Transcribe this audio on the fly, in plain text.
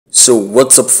So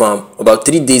what's up fam? About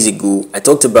 3 days ago, I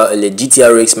talked about a legit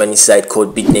TRX mining site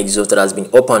called Bitnexus that has been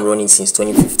up and running since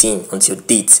 2015 until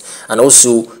date, and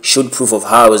also showed proof of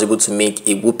how I was able to make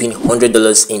a whopping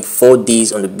 $100 in 4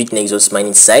 days on the Bitnexus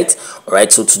mining site.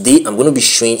 Alright, so today I'm going to be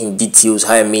showing in details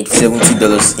how I made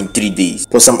 $70 in 3 days.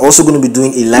 Plus I'm also going to be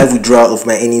doing a live withdrawal of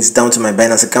my earnings down to my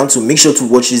Binance account, so make sure to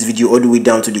watch this video all the way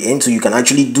down to the end so you can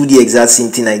actually do the exact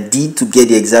same thing I did to get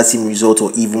the exact same result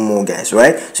or even more, guys.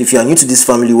 Right? So if you are new to this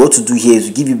family, what to do here is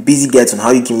to give you basic guides on how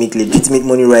you can make legitimate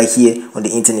money right here on the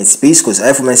internet space, because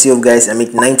I for myself, guys, I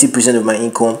make 90% of my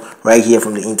income right here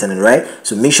from the internet. Right?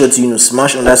 So make sure to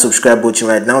smash on that subscribe button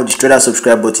right now, destroy that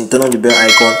subscribe button, turn on the bell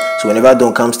icon, so whenever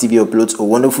Don Comes TV uploads a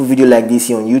wonderful video like this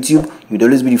here on YouTube, you'd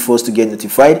always be the first to get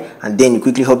notified, and then you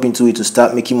quickly hop into it to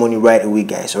start making money right away,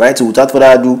 guys. Alright, so without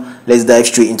further ado, let's dive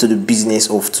straight into the business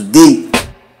of today.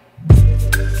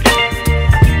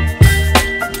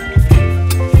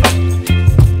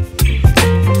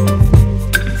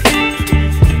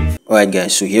 Alright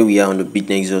guys, so here we are on the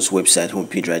Bitnexus website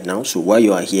homepage right now. So while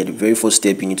you are here, the very first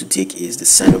step you need to take is the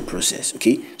sign up process.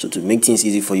 Okay, so to make things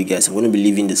easy for you guys, I'm going to be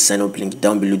leaving the sign up link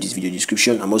down below this video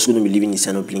description. I'm also going to be leaving the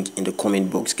sign up link in the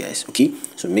comment box, guys. Okay,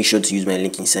 so make sure to use my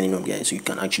link in signing up, guys, so you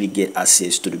can actually get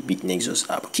access to the Bitnexus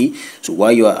app. Okay, so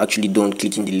while you are actually done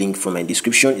clicking the link from my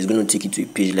description, it's going to take you to a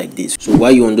page like this. So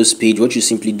while you're on this page, what you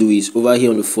simply do is over here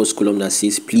on the first column that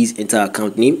says please enter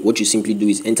account name, what you simply do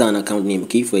is enter an account name.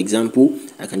 Okay, for example,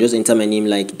 I can just enter my name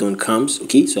like Don Comes.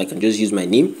 Okay, so I can just use my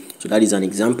name. So that is an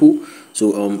example.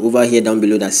 So over here down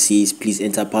below that says please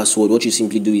enter password, what you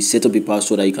simply do is set up a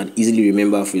password that you can easily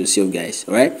remember for yourself, guys.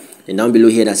 All right, and down below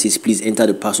here that says please enter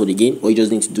the password again, all you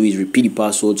just need to do is repeat the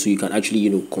password so you can actually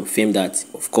confirm that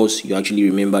of course you actually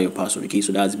remember your password. Okay,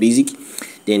 so that's basic.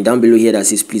 Then down below here that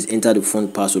says please enter the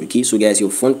fund password. Okay, so guys, your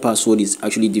fund password is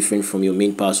actually different from your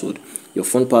main password. Your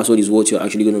fund password is what you're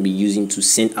actually going to be using to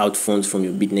send out funds from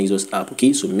your Bitnexus app.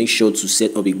 Okay, so make sure to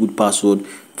set up a good password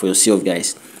for yourself,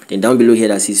 guys. Then down below here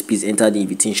that says please enter the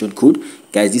invitation code,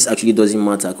 guys, this actually doesn't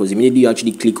matter because immediately you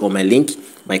actually click on my link,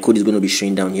 my code is going to be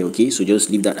showing down here. Okay, so just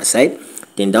leave that aside.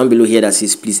 Then down below here that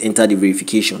says please enter the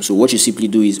verification, so what you simply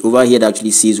do is over here that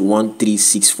actually says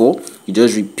 1364, you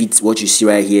just repeat what you see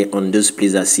right here on this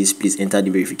place that says please enter the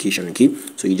verification. Okay,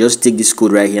 so you just take this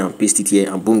code right here and paste it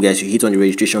here, and boom, guys, you hit on the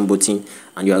registration button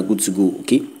and you are good to go.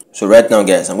 Okay, so right now,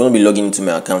 guys, I'm going to be logging into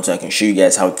my account so I can show you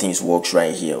guys how things works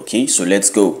right here. Okay, so let's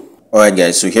go. Alright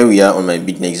guys, so here we are on my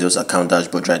Bitnexus account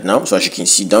dashboard right now. So as you can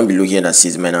see down below here that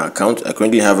says miner account, I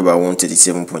currently have about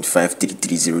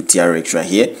 137.5330 TRX right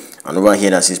here. And over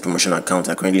here that says promotion account,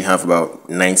 I currently have about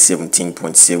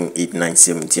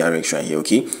 917.7897 TRX right here.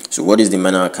 Okay, so what is the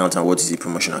miner account and what is the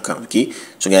promotion account? Okay,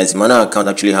 so guys, the miner account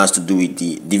actually has to do with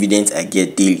the dividends I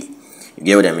get daily. You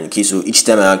get what I mean? Okay, so each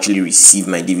time I actually receive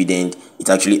my dividend, it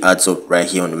actually adds up right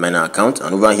here on the miner account.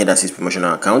 And over here that says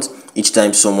promotional account, each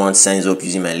time someone signs up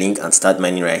using my link and start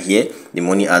mining right here, the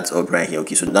money adds up right here.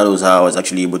 Okay, so that was how I was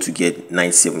actually able to get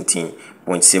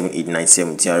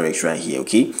 917.7897 TRX right here.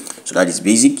 Okay, so that is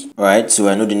basic. All right, so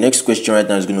I know the next question right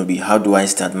now is going to be how do I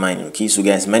start mining? Okay, so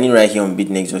guys, mining right here on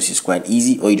Bitnexus is quite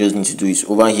easy. All you just need to do is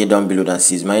over here down below that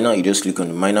says miner, you just click on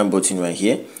the miner button right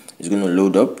here. It's going to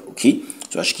load up. Okay,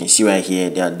 so as you can see right here,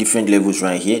 there are different levels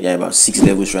right here. There are about 6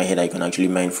 levels right here that you can actually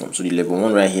mine from. So the level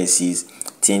 1 right here says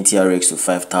 10 TRX to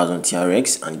 5,000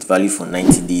 TRX, and it's valid for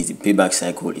 90 days. The payback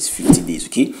cycle is 50 days.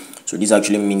 Okay, so this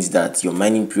actually means that your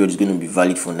mining period is going to be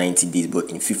valid for 90 days, but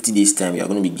in 50 days time you are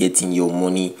going to be getting your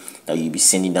money that you'll be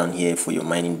sending down here for your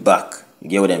mining back. You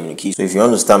get what I mean? Okay, so if you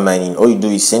want to start mining, all you do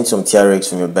is send some TRX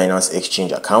from your Binance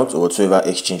exchange account or whatsoever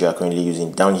exchange you are currently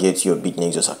using down here to your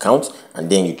Bitnexus account, and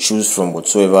then you choose from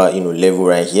whatsoever level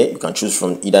right here. You can choose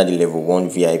from either the level 1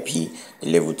 VIP,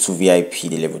 the level 2 VIP,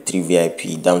 the level 3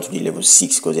 VIP, down to the level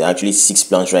 6, because there are actually 6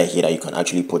 plans right here that you can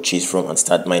actually purchase from and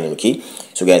start mining. Okay,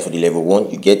 so guys, for the level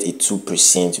 1 you get a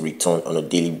 2% return on a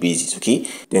daily basis. Okay,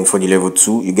 then for the level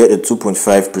 2 you get a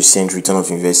 2.5% return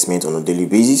of investment on a daily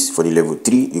basis. For the level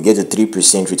 3 you get a 3%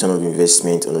 return of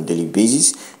investment on a daily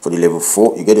basis. For the level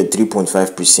 4 you get a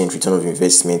 3.5% return of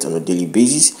investment on a daily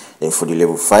basis. Then for the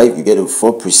level 5 you get a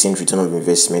 4% return of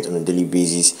investment on a daily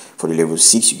basis. For the level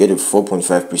 6 you get a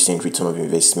 4.5% return of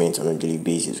investment on a daily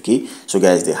basis. Okay, so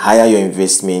guys, the higher your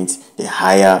investment, the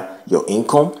higher your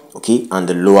income. Okay, and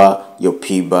the lower your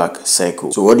payback cycle.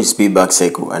 So what is payback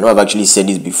cycle? I know I've actually said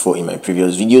this before in my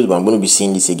previous videos, but I'm going to be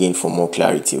saying this again for more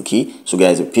clarity. Okay, so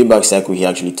guys, the payback cycle here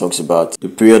actually talks about the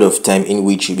period of time in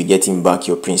which you'll be getting back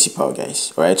your principal,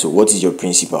 guys. All right, so what is your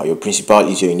principal? Your principal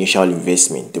is your initial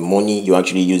investment, the money you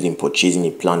actually used in purchasing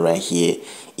a plan right here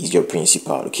is your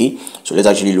principal. Okay, so let's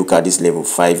actually look at this level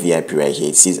 5 VIP right here.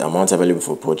 It says amount available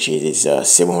for purchase is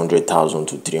 700,000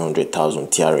 to 300,000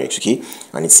 TRX. Okay,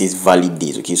 and it says valid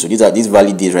days. Okay, so these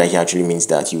valid days right here actually means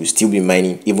that you will still be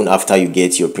mining even after you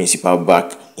get your principal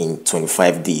back in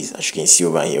 25 days, as you can see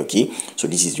over here. Okay, so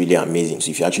this is really amazing.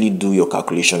 So if you actually do your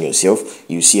calculation yourself,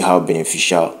 you see how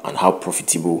beneficial and how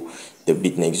profitable the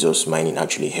Bitnexus mining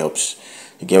actually helps.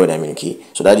 You get what I mean? Okay,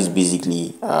 so that is basically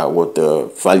what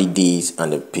the valid days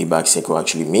and the payback cycle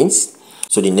actually means.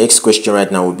 So the next question right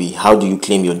now will be, how do you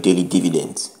claim your daily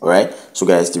dividends? All right, so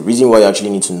guys, the reason why you actually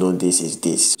need to know this is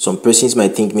this. Some persons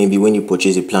might think maybe when you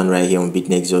purchase a plan right here on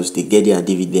Bitnexus, they get their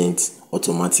dividends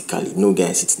automatically. No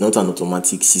guys, it's not an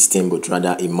automatic system, but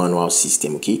rather a manual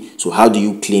system. Okay, so how do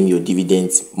you claim your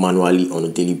dividends manually on a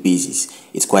daily basis?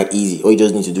 It's quite easy. All you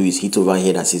just need to do is hit over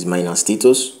here that says miner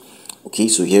status. Okay,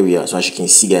 so here we are. So as you can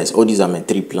see, guys, all these are my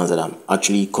 3 plans that I'm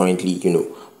actually currently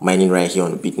mining right here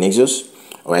on Bitnexus.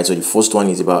 All right, so the first one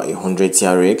is about 100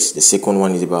 TRX, the second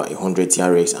one is about 100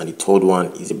 TRX, and the third one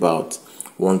is about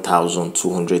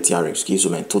 1,200 TRX. Okay, so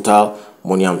my total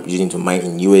money I'm using to mine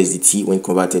in USDT, when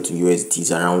converted to USDT,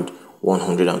 is around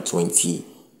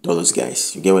 $120,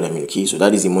 guys. You get what I mean? Okay, so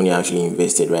that is the money I actually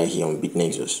invested right here on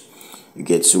Bitnexus. You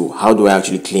get. So how do I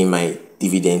actually claim my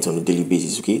dividends on a daily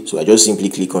basis? Okay, so I just simply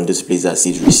click on this place that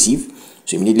says receive.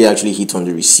 So immediately actually hit on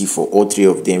the receive for all 3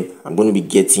 of them. I'm going to be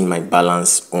getting my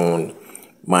balance on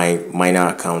my miner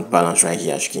account balance right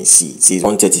here. As you can see, it says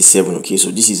 137. Okay,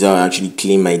 so this is how I actually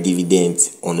claim my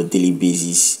dividends on a daily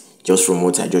basis, just from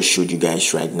what I just showed you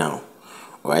guys right now.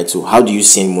 All right, so how do you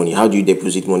send money? How do you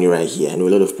deposit money right here? I know a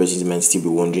lot of persons might still be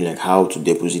wondering like how to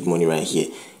deposit money right here.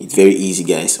 It's very easy,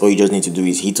 guys. All you just need to do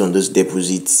is hit on this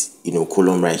deposit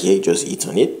column right here. Just hit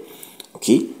on it.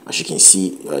 Okay, as you can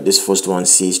see, this first one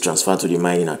says transfer to the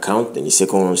mining account, then the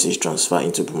second one says transfer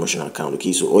into promotion account.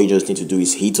 Okay, so all you just need to do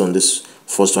is hit on this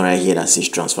first one right here that says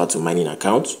transfer to mining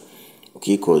account.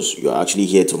 Okay, because you are actually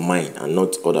here to mine and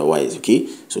not otherwise. Okay,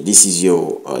 so this is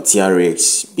your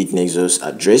TRX Bitnexus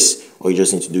address. All you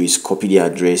just need to do is copy the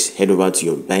address, head over to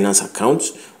your Binance account.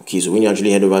 Okay, so when you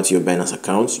actually head over to your Binance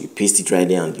account, you paste it right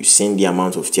there and you send the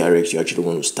amount of TRX you actually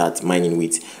want to start mining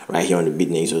with right here on the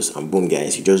Bitnexus, and boom,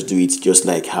 guys, you just do it just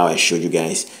like how I showed you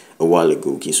guys a while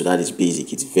ago. Okay, so that is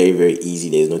basic. It's very, very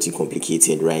easy. There's nothing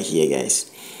complicated right here,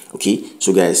 guys. Okay,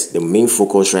 so guys, the main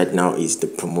focus right now is the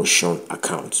promotion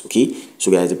account. Okay, so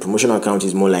guys, the promotion account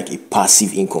is more like a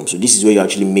passive income. So this is where you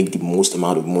actually make the most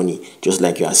amount of money, just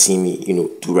like you are seeing me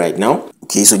do right now.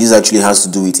 Okay, so this actually has to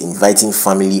do with inviting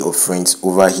family or friends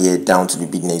over here down to the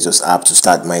Bitnexus app to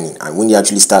start mining. And when you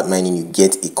actually start mining, you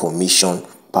get a commission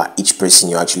per each person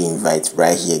you actually invite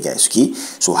right here, guys. Okay,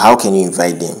 so how can you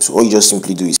invite them? So all you just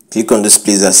simply do is click on this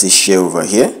place that says share over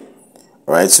here.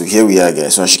 Alright, so here we are,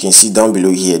 guys. So as you can see down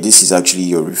below here, this is actually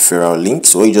your referral link.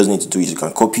 So all you just need to do is you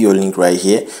can copy your link right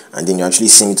here, and then you actually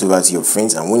send it over to your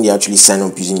friends, and when they actually sign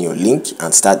up using your link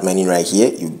and start mining right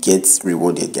here, you get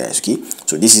rewarded, guys. Okay,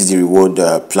 so this is the reward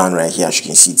plan right here. As you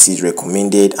can see, it says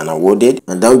recommended and awarded,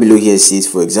 and down below here it says,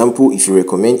 for example, if you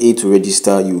recommend A to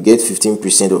register, you get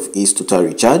 15% of A's total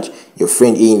recharge. Your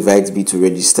friend A invites B to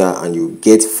register and you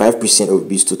get 5% of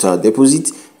B's total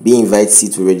deposit. B invites C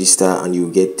to register and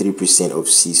you get 3% of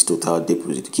C's total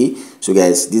deposit. Okay, so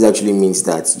guys, this actually means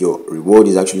that your reward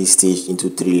is actually staged into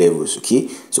 3 levels. Okay,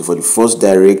 so for the first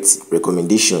direct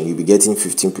recommendation, you'll be getting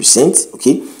 15%.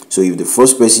 Okay, so if the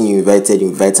first person you invited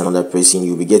invites another person,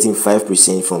 you'll be getting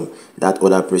 5% from that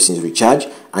other person's recharge.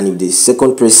 And if the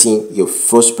second person, your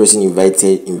first person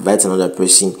invited, invites another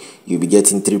person, you'll be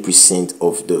getting 3%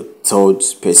 of the third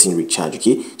person recharge.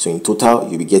 Okay, so in total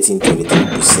you'll be getting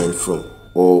 23% from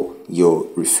all your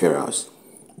referrals.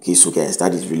 Okay, so guys,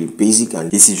 that is really basic,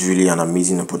 and this is really an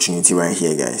amazing opportunity right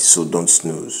here, guys. So don't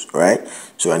snooze. All right,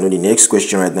 so I know the next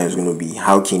question right now is going to be,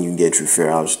 how can you get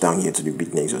referrals down here to the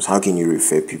Bitnexus? How can you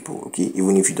refer people? Okay,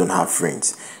 even if you don't have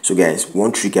friends. So guys,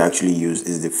 one trick I actually use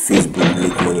is the Facebook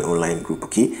Make Money Online group.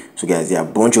 Okay, so guys, there are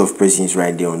a bunch of persons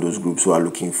right there on those groups who are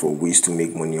looking for ways to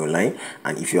make money online,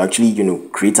 and if you actually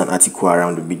create an article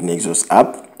around the Bitnexus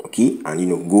app, okay,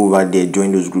 and go over there,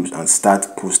 join those groups and start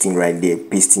posting right there,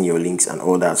 pasting your links and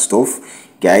all that stuff,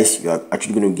 guys, you are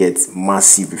actually going to get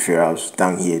massive referrals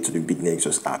down here to the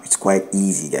Bitnexus app. It's quite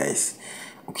easy, guys.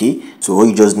 Okay, so all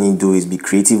you just need to do is be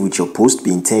creative with your post,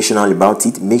 be intentional about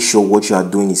it, make sure what you are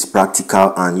doing is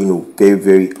practical and very,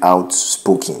 very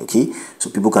outspoken. Okay, so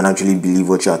people can actually believe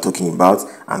what you are talking about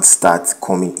and start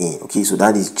coming in. Okay, so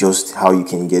that is just how you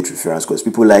can get referrals, because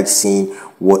people like seeing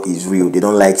what is real. They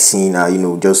don't like seeing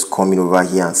just coming over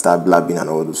here and start blabbing and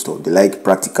all those stuff. They like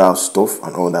practical stuff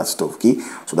and all that stuff. Okay,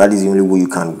 so that is the only way you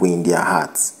can win their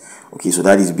hearts. Okay, so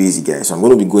that is basic, guys. So I'm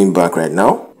going to be going back right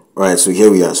now. All right, so here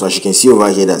we are. So as you can see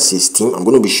over here that says team, I'm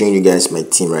going to be showing you guys my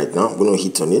team right now. I'm going to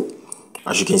hit on it.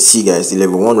 As you can see, guys, the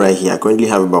level 1 right here, I currently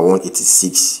have about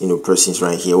 186 persons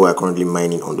right here who are currently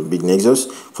mining on the Bitnexus.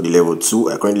 For the level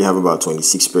 2, I currently have about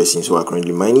 26 persons who are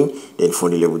currently mining. Then for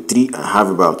the level 3, I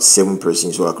have about 7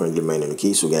 persons who are currently mining.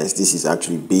 Okay, so guys, this is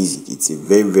actually basic. It's a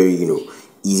very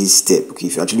easy step. Okay,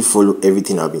 if you actually follow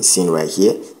everything I've been saying right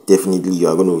here, definitely you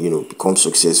are going to become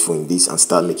successful in this and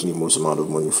start making the most amount of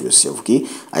money for yourself. Okay,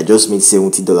 I just made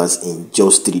 $70 in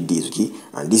just 3 days. Okay,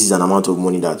 and this is an amount of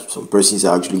money that some persons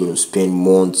are actually going to spend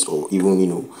months or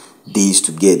even days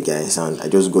to get, guys, and I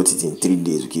just got it in 3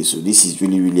 days. Okay, so this is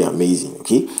really amazing.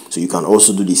 Okay, so you can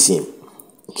also do the same.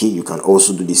 Okay, you can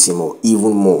also do the same or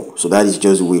even more. So that is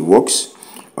just the way it works.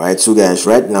 Alright, so guys,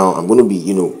 right now I'm going to be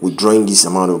withdrawing this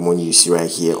amount of money you see right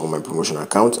here on my promotion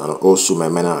account and also my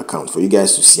miner account for you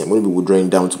guys to see. I'm going to be withdrawing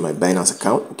down to my Binance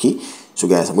account. Okay, so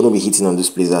guys, I'm going to be hitting on this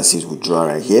place that says withdraw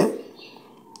right here.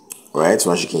 Alright, so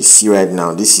as you can see right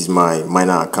now, this is my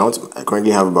miner account. I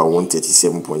currently have about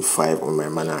 137.5 on my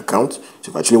miner account.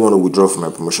 So if I actually want to withdraw from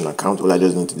my promotion account, all I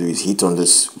just need to do is hit on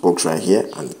this box right here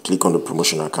and click on the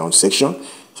promotion account section.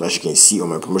 So as you can see on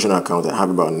my promotional account, I have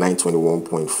about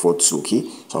 921.42. Okay,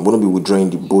 so I'm going to be withdrawing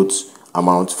the both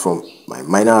amount from my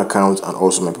miner account and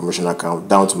also my promotional account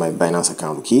down to my Binance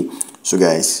account. Okay, so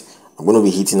guys, I'm going to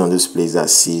be hitting on this place that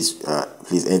says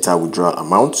please enter withdrawal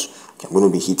amount. Okay, I'm going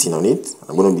to be hitting on it.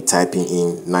 I'm going to be typing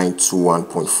in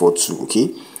 921.42.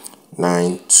 Okay,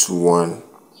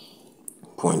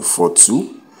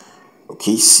 921.42.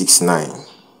 okay, 69.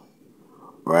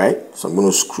 All right, so I'm going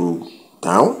to scroll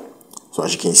down. So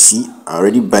as you can see, I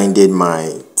already binded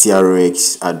my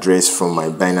TRX address from my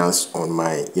Binance on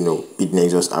my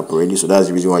Bitnexus app already. So that's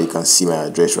the reason why you can see my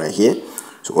address right here.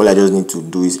 So all I just need to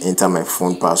do is enter my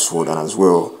phone password, and as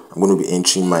well I'm going to be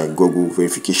entering my Google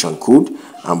verification code,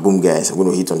 and boom guys, I'm going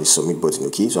to hit on the submit button.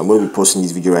 Okay, so I'm going to be pausing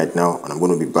this video right now and I'm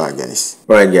going to be back, guys.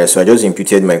 All right guys, so I just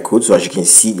imputed my code. So as you can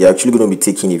see, they're actually going to be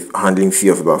taking a handling fee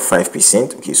of about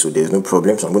 5%. Okay, so there's no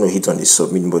problem. So I'm going to hit on the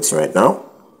submit button right now.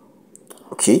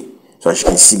 Okay, so as you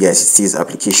can see guys, it says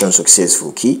application successful.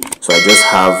 Okay, so I just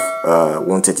have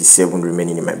 137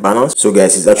 remaining in my balance. So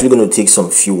guys, it's actually going to take some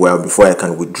few while before I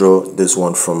can withdraw this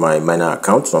one from my miner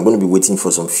account. So I'm going to be waiting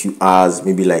for some few hours,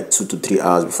 maybe like 2 to 3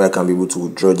 hours before I can be able to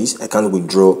withdraw this. I can't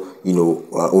withdraw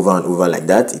over and over like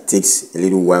that. It takes a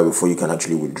little while before you can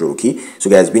actually withdraw. Okay, so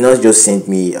guys, Binance just sent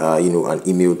me an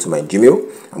email to my Gmail.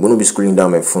 I'm going to be scrolling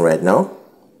down my phone right now.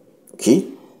 Okay,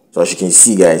 so as you can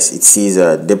see guys, it says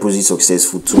deposit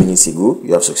successful 2 minutes ago.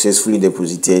 You have successfully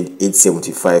deposited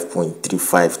 875.35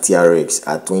 TRX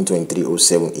at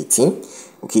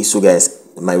 2023-07-18. Okay, so guys,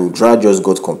 my withdrawal just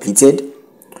got completed.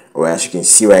 Or as you can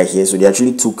see right here, so they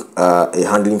actually took a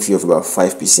handling fee of about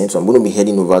 5%. So I'm going to be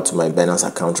heading over to my Binance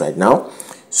account right now,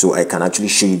 so I can actually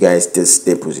show you guys this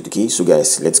deposit. Okay, so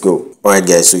guys, let's go. All right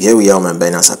guys, so here we are on my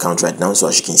Binance account right now. So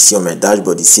as you can see on my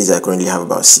dashboard, it says I currently have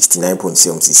about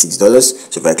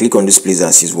 $69.76. So if I click on this place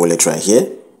that says wallet right here,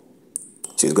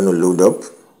 so it's going to load up.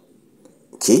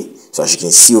 Okay, so as you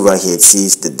can see over here, it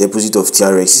says the deposit of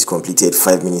TRX is completed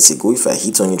 5 minutes ago. If I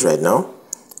hit on it right now,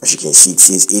 as you can see, it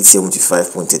says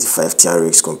 875.35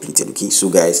 TRX completed. Okay, so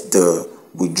guys, the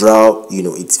withdrawal,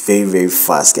 it's very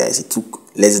fast, guys. It took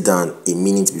less than a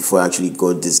minute before I actually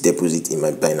got this deposit in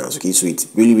my Binance. Okay, so it's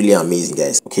really amazing,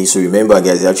 guys. Okay, so remember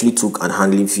guys, they actually took an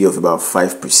handling fee of about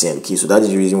 5%. Okay, so that is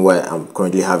the reason why I'm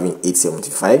currently having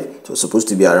 875. So it's supposed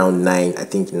to be around 9, I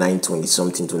think 920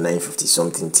 something to 950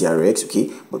 something TRX. Okay,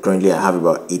 but currently I have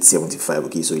about 875.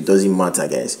 Okay, so it doesn't matter,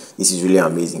 guys. This is really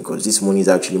amazing because this money is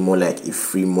actually more like a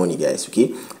free money, guys.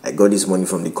 Okay, I got this money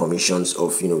from the commissions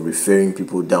of referring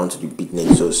people down to the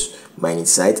Bitnexus mining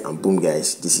site, and boom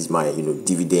guys, this is my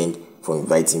dividend for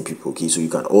inviting people. Okay, so you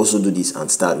can also do this and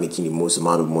start making the most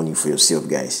amount of money for yourself,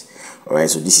 guys. All right,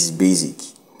 so this is basic.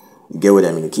 You get what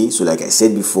I mean? Okay, so like I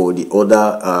said before, the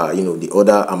other the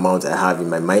other amount I have in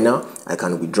my miner, I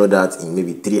can withdraw that in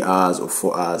maybe 3 hours or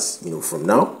 4 hours from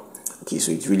now. Okay,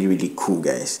 so it's really cool,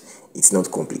 guys. It's not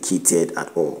complicated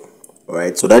at all.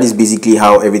 Alright, so that is basically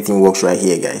how everything works right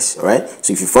here, guys. Alright,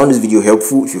 so if you found this video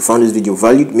helpful, if you found this video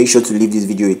valued, make sure to leave this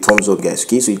video a thumbs up, guys.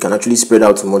 Okay, so you can actually spread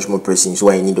out to much more persons who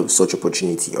are in need of such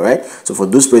opportunity. Alright, so for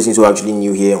those persons who are actually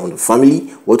new here on the family,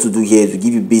 what to do here is we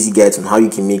give you basic guides on how you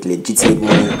can make legitimate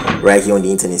money right here on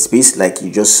the internet space, like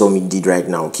you just saw me did right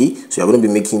now. Okay, so you're going to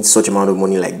be making such amount of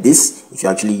money like this if you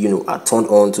actually are turned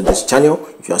on to this channel,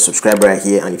 if you are subscribed right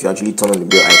here, and if you actually turn on the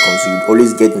bell icon, so you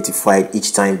always get notified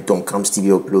each time Don Camps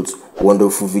TV uploads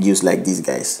wonderful videos like these,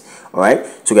 guys. All right,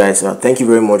 so guys, thank you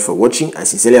very much for watching. I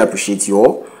sincerely appreciate you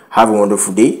all. Have a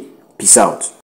wonderful day. Peace out.